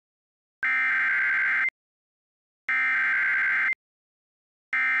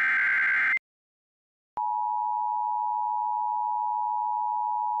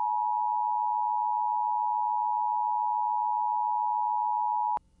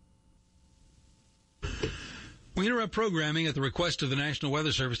We interrupt programming at the request of the National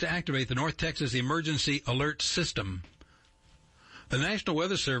Weather Service to activate the North Texas Emergency Alert System. The National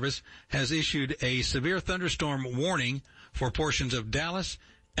Weather Service has issued a severe thunderstorm warning for portions of Dallas,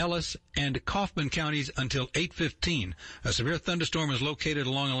 Ellis, and Kaufman counties until 8:15. A severe thunderstorm is located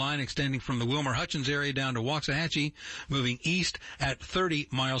along a line extending from the Wilmer Hutchins area down to Waxahachie, moving east at 30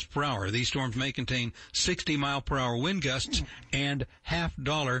 miles per hour. These storms may contain 60-mile-per-hour wind gusts and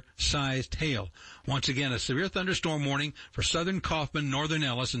half-dollar-sized hail. Once again, a severe thunderstorm warning for southern Kaufman, northern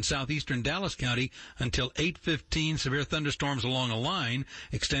Ellis, and southeastern Dallas County until 8:15. Severe thunderstorms along a line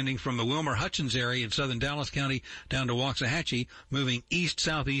extending from the Wilmer Hutchins area in southern Dallas County down to Waxahachie, moving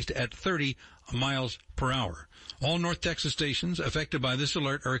east-southeast at 30 miles per hour. All North Texas stations affected by this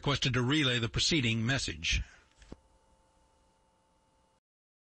alert are requested to relay the preceding message.